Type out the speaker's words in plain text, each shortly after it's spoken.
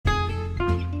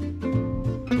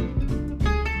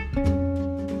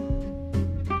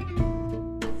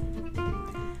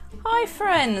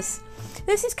friends,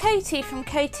 this is Katie from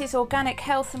Katie's Organic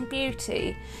Health and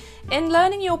Beauty. In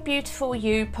Learning Your Beautiful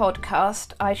You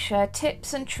podcast, I share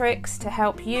tips and tricks to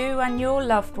help you and your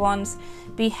loved ones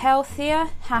be healthier,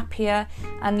 happier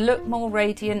and look more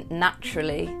radiant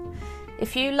naturally.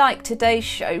 If you like today's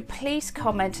show, please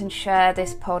comment and share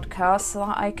this podcast so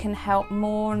that I can help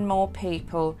more and more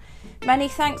people. Many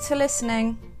thanks for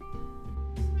listening.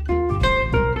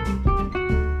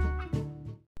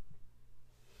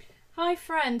 Hi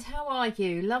friend, how are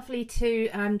you? Lovely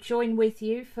to join with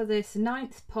you for this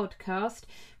 9th podcast,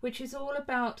 which is all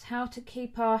about how to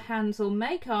keep our hands or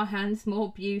make our hands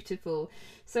more beautiful.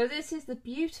 So this is the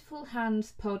Beautiful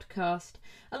Hands podcast.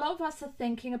 A lot of us are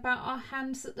thinking about our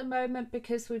hands at the moment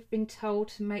because we've been told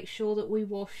to make sure that we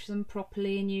wash them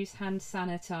properly and use hand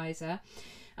sanitizer.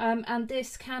 And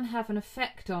this can have an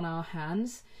effect on our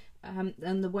hands.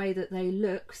 And the way that they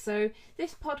look. So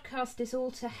this podcast is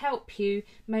all to help you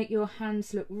make your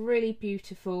hands look really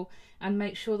beautiful and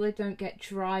make sure they don't get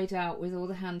dried out with all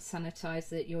the hand sanitizer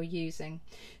that you're using.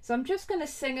 So I'm just going to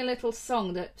sing a little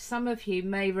song that some of you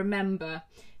may remember.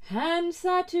 Hands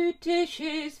that do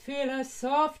dishes feel as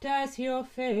soft as your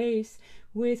face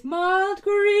with mild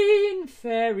green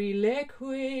fairy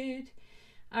liquid.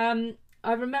 I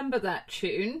remember that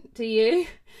tune, do you?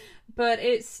 But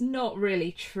it's not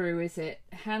really true, is it?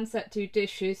 Hands that do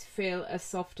dishes feel as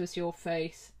soft as your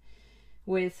face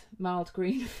with mild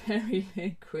green fairy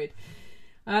liquid.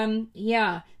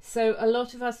 So a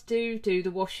lot of us do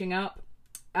the washing up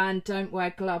and don't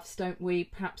wear gloves, don't we?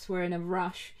 Perhaps we're in a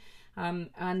rush,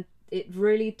 and it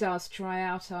really does dry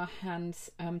out our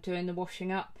hands doing the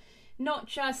washing up. Not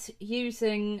just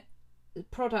using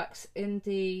products in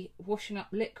the washing up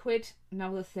liquid and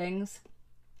other things,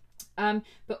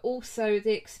 but also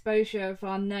the exposure of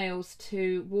our nails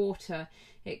to water.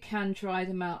 It can dry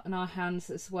them out in our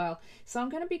hands as well. So I'm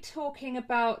going to be talking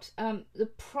about the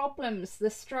problems,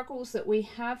 the struggles that we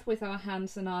have with our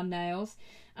hands and our nails,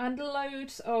 and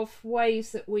loads of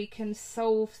ways that we can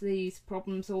solve these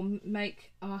problems or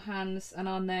make our hands and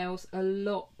our nails a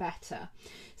lot better.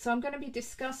 So I'm going to be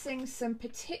discussing some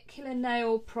particular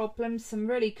nail problems, some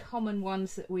really common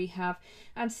ones that we have,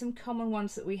 and some common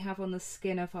ones that we have on the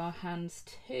skin of our hands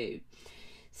too.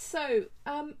 So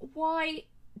why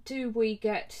do we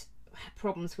get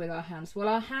problems with our hands? Well,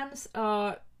 our hands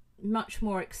are much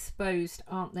more exposed,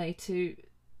 aren't they, to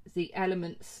the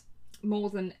elements more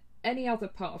than any other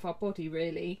part of our body,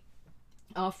 really.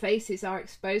 Our faces are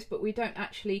exposed, but we don't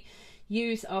actually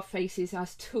use our faces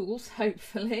as tools,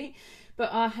 hopefully,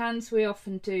 but our hands we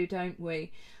often do, don't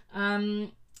we?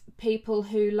 People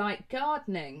who like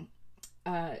gardening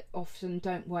often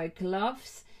don't wear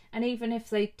gloves, and even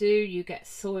if they do, you get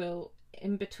soil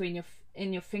in between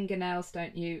your fingernails,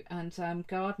 don't you? And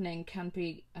gardening can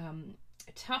be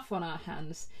tough on our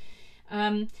hands.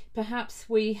 Perhaps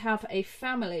we have a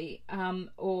family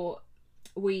or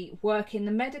we work in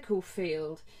the medical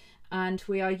field and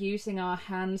we are using our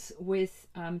hands with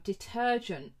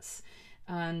detergents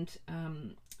and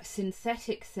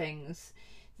synthetic things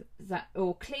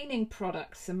or cleaning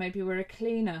products, and maybe we're a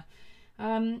cleaner.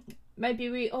 Maybe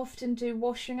we often do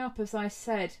washing up, as I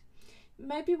said.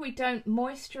 Maybe we don't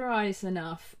moisturize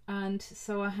enough and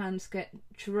so our hands get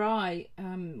dry.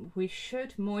 We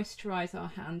should moisturize our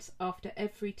hands after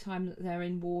every time that they're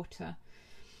in water.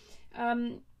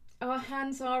 Our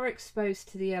hands are exposed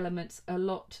to the elements a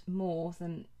lot more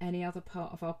than any other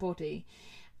part of our body,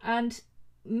 and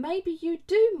maybe you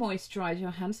do moisturize your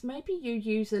hands. Maybe you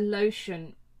use a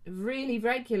lotion really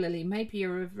regularly. Maybe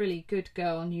you're a really good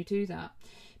girl and you do that,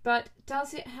 but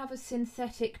does it have a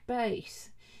synthetic base?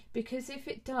 Because if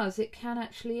it does, it can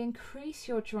actually increase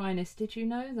your dryness. Did you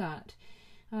know that?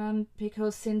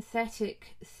 Because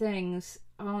synthetic things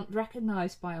aren't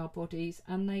recognised by our bodies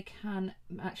and they can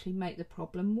actually make the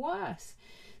problem worse.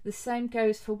 The same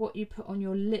goes for what you put on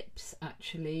your lips,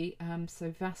 actually.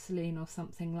 So Vaseline or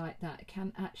something like that, it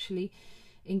can actually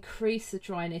increase the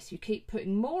dryness. You keep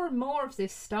putting more and more of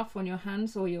this stuff on your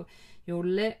hands or your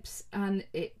lips and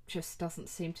it just doesn't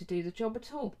seem to do the job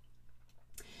at all.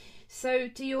 So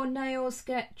do your nails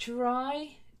get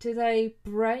dry? Do they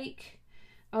break?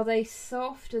 Are they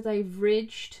soft? Are they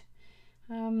ridged?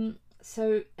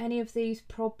 So any of these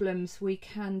problems we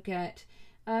can get.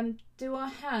 Do our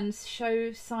hands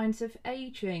show signs of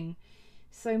aging?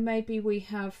 So maybe we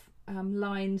have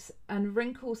lines and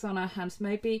wrinkles on our hands.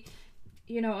 Maybe,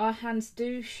 our hands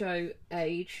do show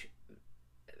age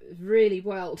really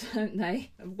well, don't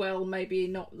they? Well, maybe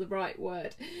not the right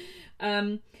word.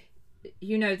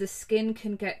 The skin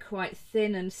can get quite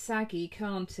thin and saggy,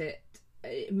 can't it?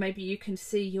 Maybe you can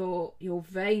see your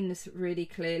veins really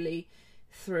clearly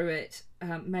through it.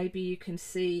 Maybe you can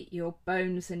see your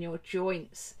bones and your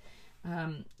joints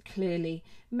clearly.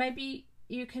 Maybe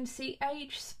you can see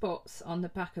age spots on the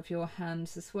back of your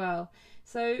hands as well.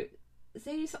 So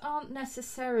these aren't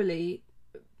necessarily,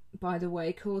 by the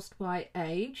way, caused by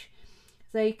age.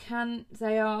 They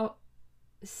are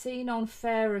seen on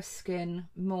fairer skin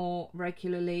more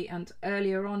regularly and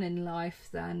earlier on in life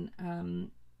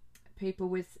than people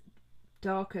with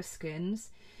darker skins,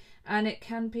 and it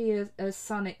can be a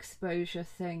sun exposure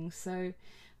thing. So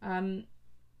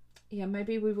yeah,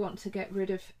 maybe we want to get rid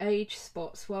of age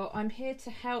spots. Well, I'm here to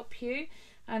help you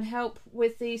and help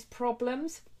with these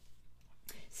problems.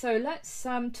 So let's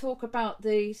talk about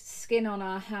the skin on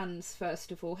our hands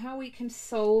first of all, how we can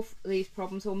solve these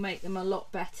problems or make them a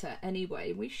lot better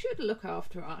anyway. We should look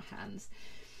after our hands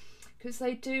because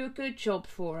they do a good job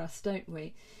for us, don't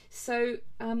we? So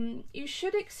you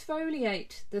should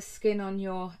exfoliate the skin on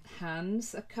your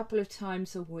hands a couple of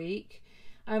times a week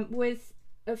with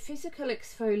a physical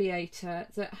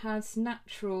exfoliator that has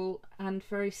natural and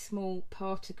very small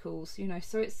particles, you know,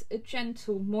 so it's a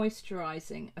gentle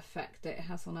moisturizing effect that it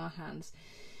has on our hands.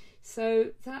 So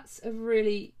that's a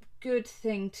really good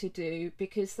thing to do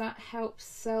because that helps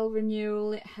cell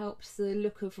renewal, it helps the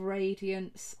look of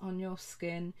radiance on your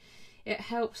skin, it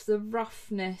helps the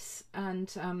roughness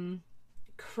and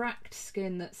cracked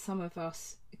skin that some of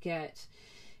us get.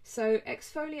 So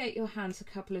exfoliate your hands a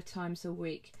couple of times a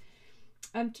week.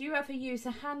 Do you ever use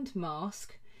a hand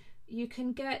mask? You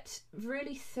can get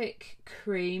really thick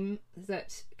cream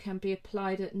that can be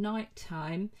applied at night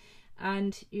time,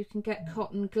 and you can get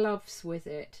cotton gloves with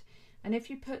it. And if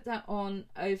you put that on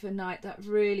overnight, that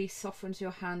really softens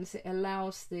your hands. It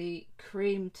allows the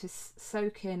cream to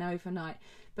soak in overnight.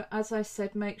 But as I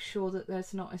said, make sure that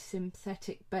there's not a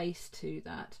synthetic base to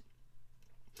that.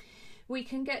 We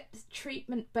can get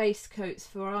treatment base coats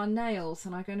for our nails,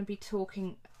 and I'm going to be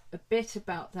talking a bit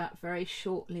about that very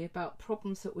shortly, about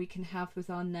problems that we can have with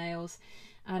our nails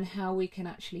and how we can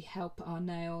actually help our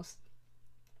nails.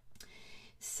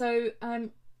 So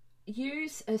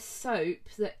use a soap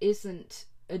that isn't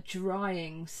a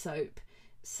drying soap.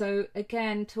 So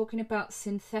again, talking about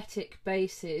synthetic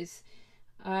bases,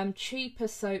 cheaper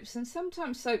soaps, and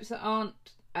sometimes soaps that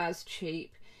aren't as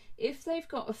cheap, if they've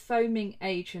got a foaming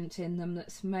agent in them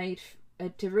that's made a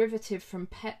derivative from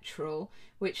petrol,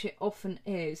 which it often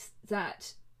is,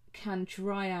 that can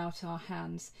dry out our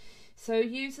hands. So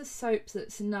use a soap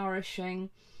that's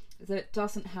nourishing, that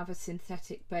doesn't have a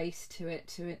synthetic base to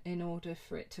it in order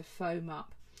for it to foam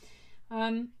up.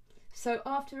 So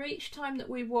after each time that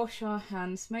we wash our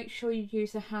hands, make sure you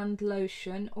use a hand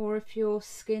lotion, or if your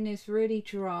skin is really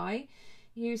dry,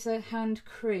 use a hand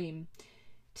cream.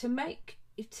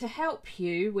 To help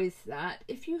you with that,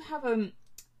 if you have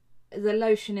the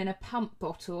lotion in a pump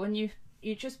bottle and you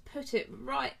just put it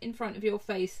right in front of your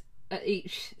face at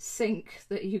each sink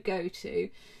that you go to,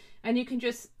 and you can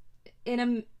just, in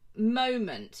a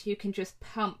moment, you can just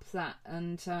pump that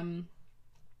and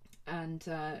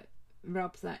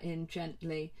rub that in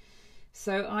gently.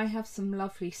 So I have some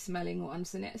lovely smelling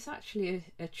ones, and it's actually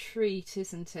a treat,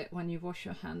 isn't it, when you wash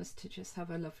your hands, to just have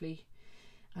a lovely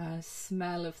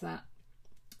smell of that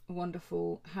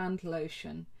wonderful hand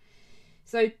lotion.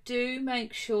 So do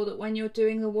make sure that when you're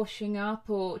doing the washing up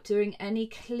or doing any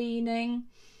cleaning,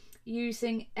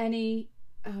 using any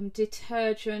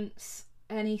detergents,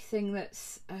 anything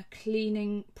that's a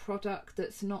cleaning product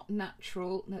that's not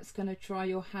natural, that's going to dry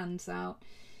your hands out,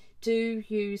 do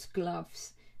use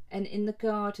gloves. And in the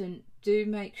garden, do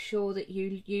make sure that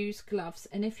you use gloves.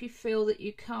 And if you feel that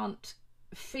you can't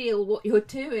feel what you're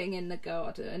doing in the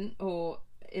garden or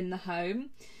in the home,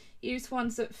 use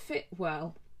ones that fit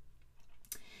well.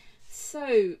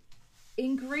 So,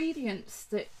 ingredients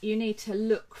that you need to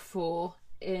look for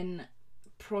in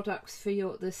products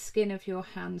for the skin of your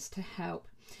hands to help.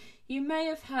 You may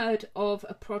have heard of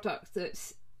a product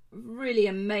that's really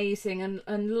amazing,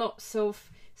 and lots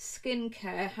of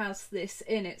skincare has this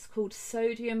in. It's called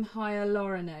sodium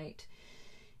hyaluronate.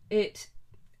 It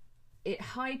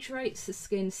hydrates the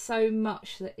skin so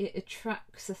much that it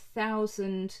attracts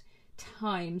 1,000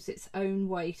 times its own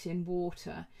weight in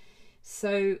water.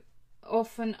 So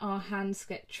often our hands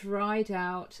get dried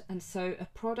out, and so a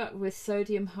product with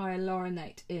sodium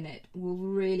hyaluronate in it will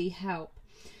really help.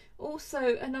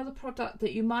 Also, another product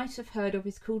that you might have heard of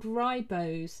is called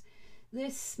Ribose.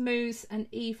 This smooths and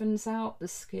evens out the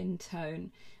skin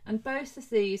tone, and both of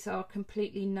these are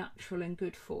completely natural and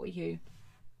good for you.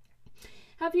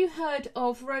 Have you heard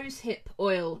of rosehip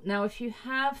oil? Now, if you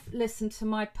have listened to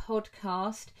my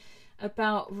podcast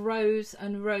about rose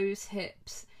and rose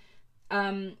hips,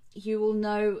 you will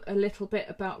know a little bit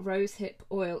about rosehip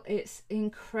oil. It's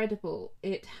incredible.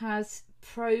 It has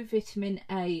pro-vitamin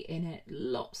A in it,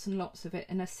 lots and lots of it,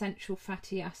 and essential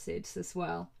fatty acids as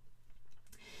well.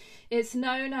 It's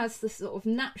known as the sort of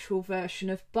natural version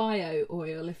of bio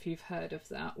oil, if you've heard of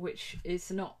that, which is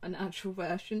not a natural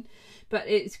version, but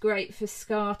it's great for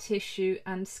scar tissue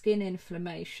and skin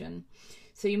inflammation.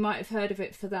 So you might have heard of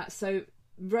it for that. So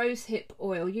rosehip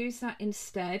oil, use that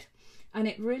instead, and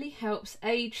it really helps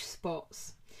age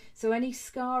spots. So any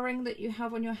scarring that you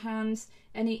have on your hands,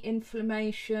 any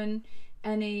inflammation,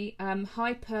 any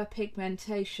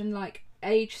hyperpigmentation like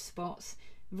age spots,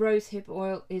 rosehip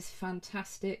oil is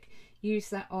fantastic. Use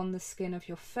that on the skin of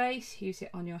your face, use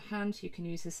it on your hands. You can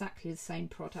use exactly the same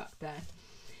product there.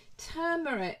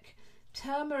 Turmeric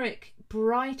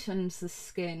brightens the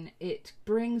skin. It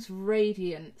brings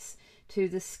radiance to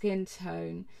the skin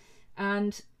tone.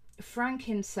 And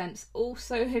frankincense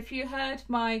also, if you heard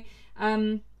my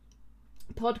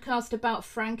podcast about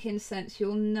frankincense,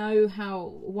 you'll know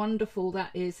how wonderful that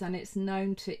is, and it's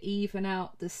known to even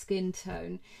out the skin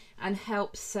tone and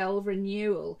help cell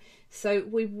renewal. So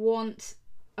we want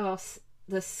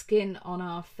the skin on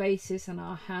our faces and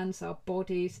our hands, our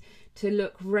bodies, to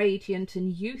look radiant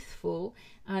and youthful,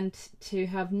 and to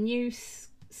have new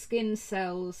skin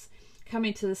cells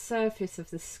coming to the surface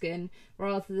of the skin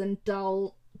rather than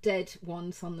dull dead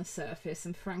ones on the surface,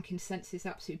 and frankincense is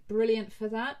absolutely brilliant for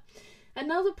that.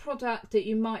 Another product that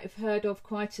you might have heard of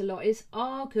quite a lot is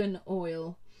argan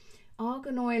oil.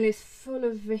 Argan oil is full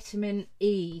of vitamin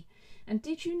E, and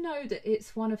did you know that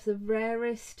it's one of the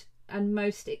rarest and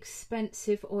most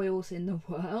expensive oils in the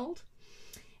world?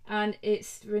 And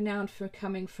it's renowned for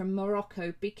coming from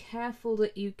Morocco. Be careful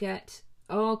that you get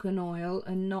argan oil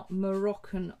and not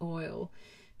Moroccan oil,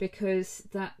 because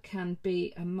that can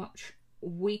be a much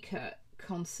weaker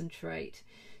concentrate.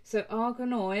 So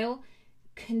argan oil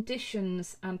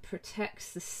conditions and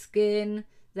protects the skin,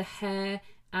 the hair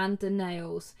and the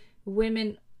nails.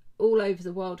 Women all over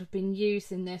the world have been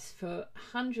using this for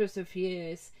hundreds of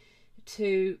years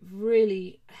to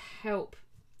really help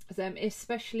them,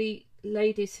 especially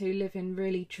ladies who live in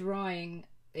really drying,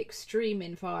 extreme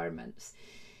environments.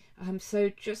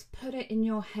 So just put it in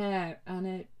your hair, and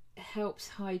it helps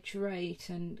hydrate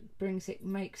and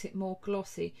makes it more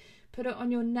glossy. Put it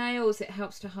on your nails, it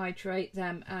helps to hydrate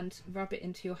them, and rub it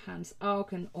into your hands.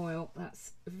 Argan oil,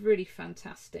 that's really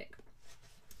fantastic.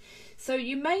 So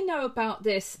you may know about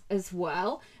this as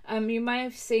well. You may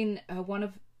have seen one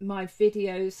of my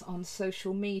videos on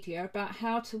social media about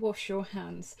how to wash your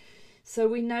hands. So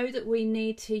we know that we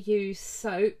need to use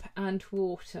soap and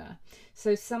water.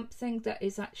 So something that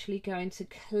is actually going to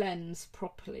cleanse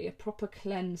properly, a proper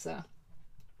cleanser.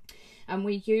 And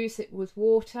we use it with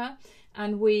water,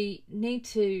 and we need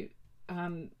to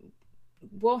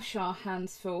wash our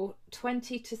hands for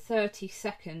 20 to 30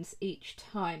 seconds each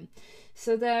time.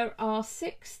 So there are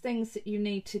 6 things that you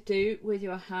need to do with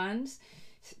your hands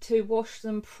to wash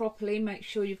them properly. Make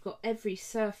sure you've got every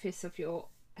surface of your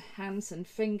hands and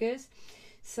fingers.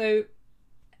 So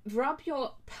rub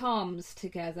your palms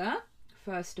together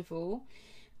first of all,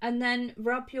 and then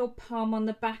rub your palm on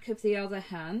the back of the other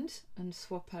hand and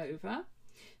swap over.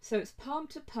 So it's palm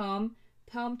to palm,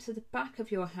 palm to the back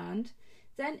of your hand.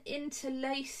 Then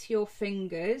interlace your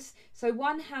fingers, so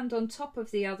one hand on top of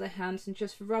the other hand, and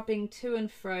just rubbing to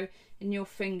and fro in your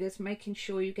fingers, making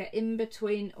sure you get in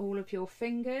between all of your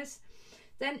fingers.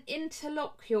 Then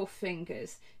interlock your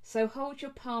fingers, so hold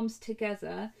your palms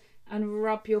together and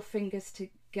rub your fingers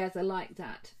together like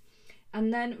that.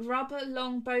 And then rub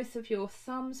along both of your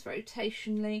thumbs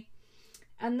rotationally,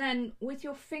 and then with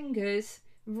your fingers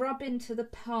rub into the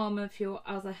palm of your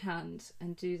other hand,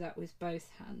 and do that with both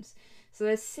hands. So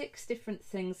there's 6 different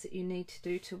things that you need to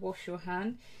do to wash your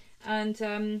hand,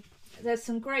 and there's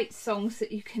some great songs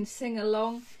that you can sing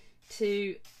along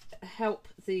to help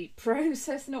the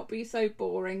process not be so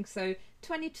boring. So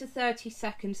 20 to 30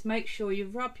 seconds, make sure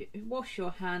you wash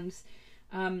your hands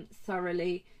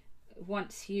thoroughly.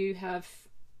 Once you have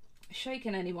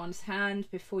shaken anyone's hand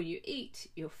before you eat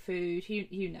your food,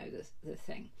 you know the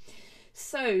thing.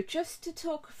 So just to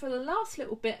talk for the last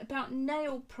little bit about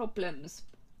nail problems.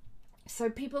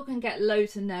 So people can get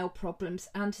loads of nail problems,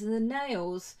 and the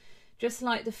nails, just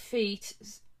like the feet,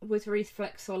 with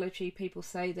reflexology people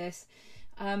say this,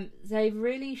 they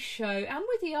really show, and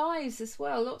with the eyes as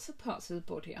well, lots of parts of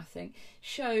the body I think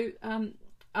show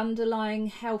underlying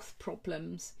health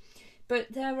problems.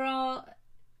 But there are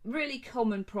really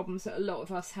common problems that a lot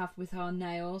of us have with our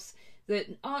nails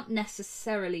that aren't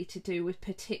necessarily to do with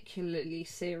particularly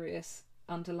serious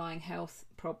underlying health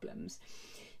problems.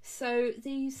 So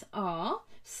these are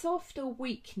soft or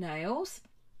weak nails,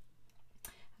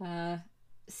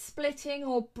 splitting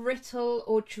or brittle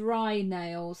or dry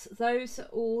nails. Those are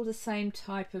all the same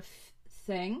type of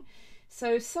thing.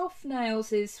 So soft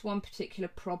nails is one particular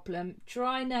problem.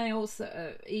 Dry nails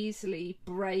that easily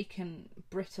break and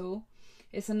brittle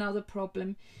is another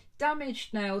problem.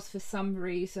 Damaged nails for some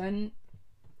reason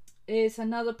is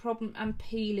another problem, and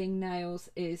peeling nails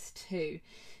is too.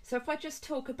 So if I just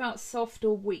talk about soft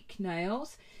or weak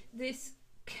nails, this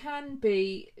can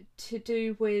be to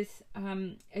do with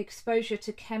exposure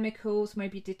to chemicals,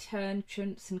 maybe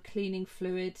detergents and cleaning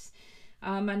fluids,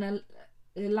 and a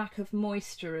lack of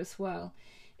moisture as well.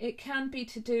 It can be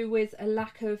to do with a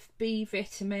lack of B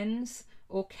vitamins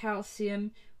or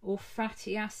calcium or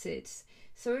fatty acids.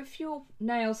 So if your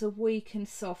nails are weak and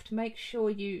soft, make sure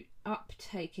you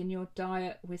uptake in your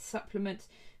diet with supplements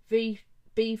B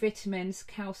vitamins,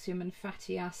 calcium and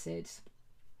fatty acids.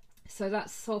 So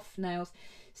that's soft nails.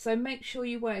 So make sure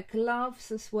you wear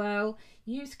gloves as well.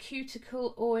 Use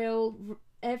cuticle oil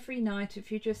every night.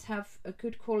 If you just have a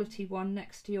good quality one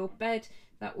next to your bed,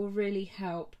 that will really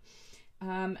help.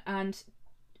 And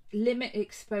limit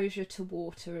exposure to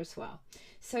water as well.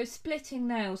 So splitting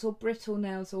nails or brittle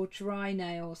nails or dry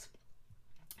nails.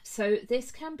 So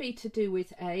this can be to do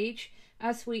with age.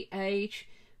 As we age,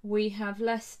 we have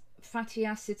less fatty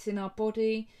acids in our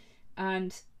body,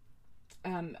 and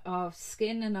our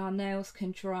skin and our nails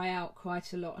can dry out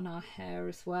quite a lot, and our hair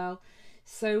as well.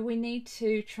 So we need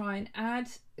to try and add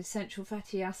essential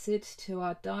fatty acids to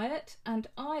our diet, and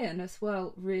iron as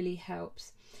well really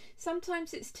helps.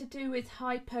 Sometimes it's to do with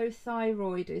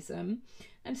hypothyroidism,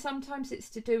 and sometimes it's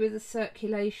to do with a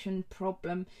circulation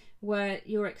problem where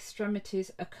your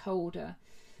extremities are colder.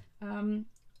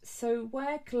 So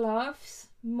wear gloves,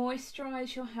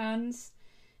 moisturize your hands,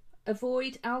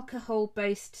 avoid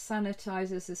alcohol-based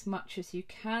sanitizers as much as you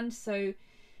can. So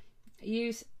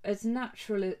use as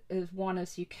natural as one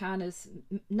as you can, as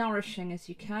nourishing as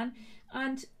you can,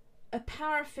 and a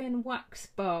paraffin wax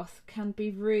bath can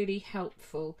be really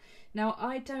helpful. Now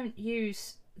I don't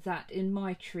use that in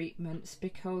my treatments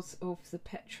because of the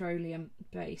petroleum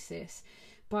basis,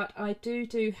 but I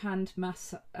do hand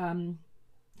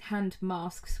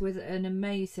masks with an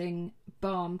amazing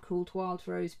balm called Wild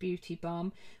Rose Beauty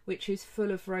Balm, which is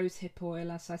full of rosehip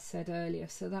oil, as I said earlier.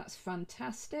 So that's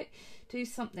fantastic. Do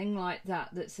something like that,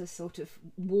 that's a sort of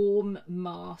warm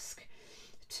mask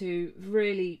to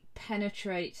really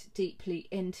penetrate deeply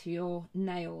into your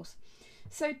nails.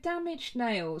 So damaged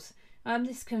nails,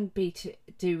 this can be to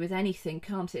do with anything,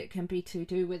 can't it? It can be to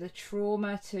do with a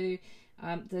trauma to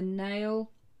the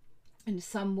nail in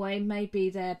some way. Maybe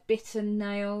they're bitten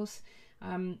nails.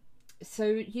 So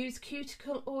use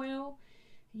cuticle oil,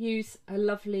 use a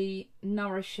lovely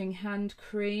nourishing hand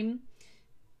cream.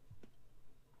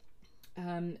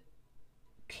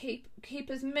 Keep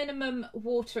as minimum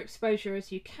water exposure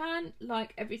as you can,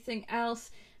 like everything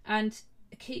else, and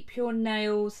keep your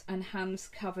nails and hands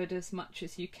covered as much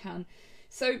as you can.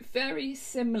 So very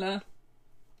similar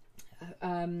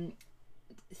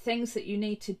things that you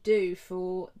need to do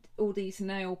for all these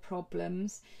nail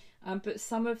problems, but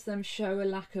some of them show a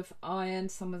lack of iron,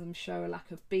 some of them show a lack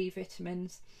of B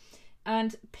vitamins,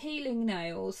 and peeling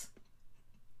nails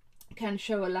can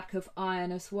show a lack of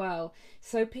iron as well.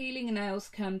 So peeling nails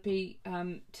can be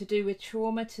to do with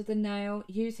trauma to the nail,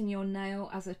 using your nail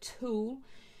as a tool,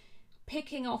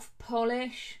 picking off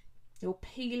polish or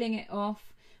peeling it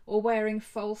off, or wearing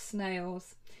false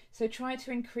nails. So try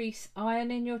to increase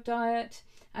iron in your diet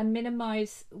and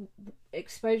minimize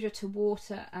exposure to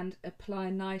water, and apply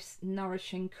a nice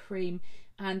nourishing cream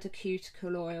and a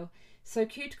cuticle oil. So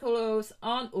cuticle oils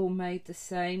aren't all made the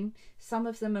same. Some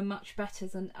of them are much better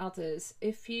than others.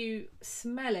 If you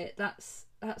smell it,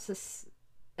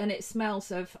 and it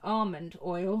smells of almond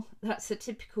oil, that's a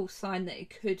typical sign that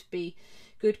it could be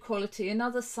good quality.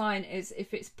 Another sign is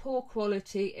if it's poor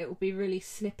quality, it will be really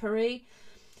slippery.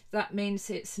 That means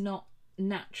it's not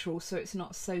natural, so it's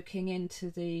not soaking into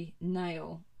the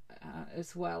nail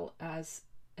as well as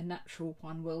a natural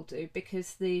one will do,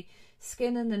 because the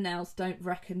skin and the nails don't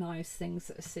recognize things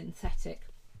that are synthetic.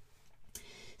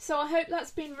 So I hope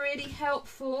that's been really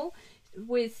helpful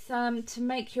with to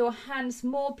make your hands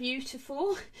more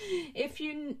beautiful. If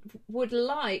you would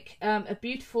like a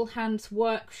beautiful hands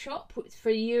workshop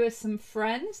for you or some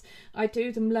friends, I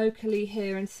do them locally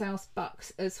here in South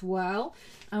Bucks as well,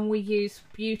 and we use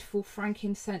beautiful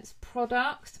frankincense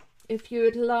products. If you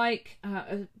would like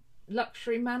a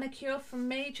luxury manicure from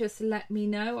me, just let me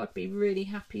know. I'd be really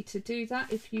happy to do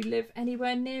that if you live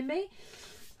anywhere near me.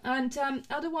 And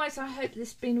otherwise, I hope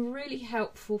this has been really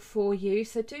helpful for you.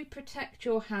 So do protect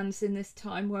your hands in this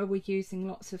time where we're using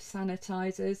lots of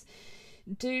sanitizers.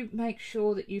 Do make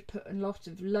sure that you put a lot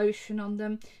of lotion on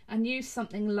them, and use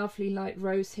something lovely like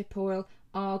rosehip oil,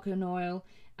 argan oil,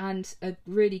 and a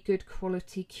really good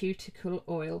quality cuticle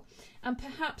oil, and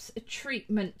perhaps a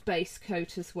treatment base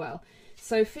coat as well.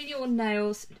 So for your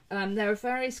nails, there are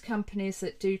various companies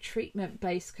that do treatment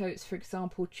base coats. For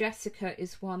example, Jessica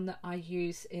is one that I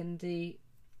use in the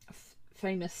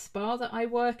famous spa that I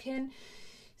work in.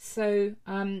 So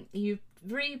you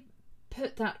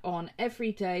put that on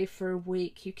every day for a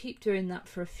week. You keep doing that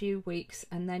for a few weeks,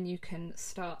 and then you can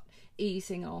start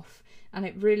easing off, and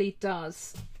it really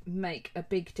does make a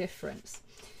big difference.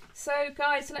 So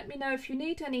guys, let me know if you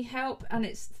need any help, and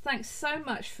thanks so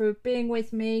much for being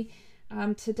with me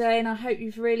today, and I hope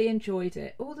you've really enjoyed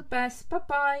it. All the best. Bye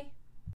bye.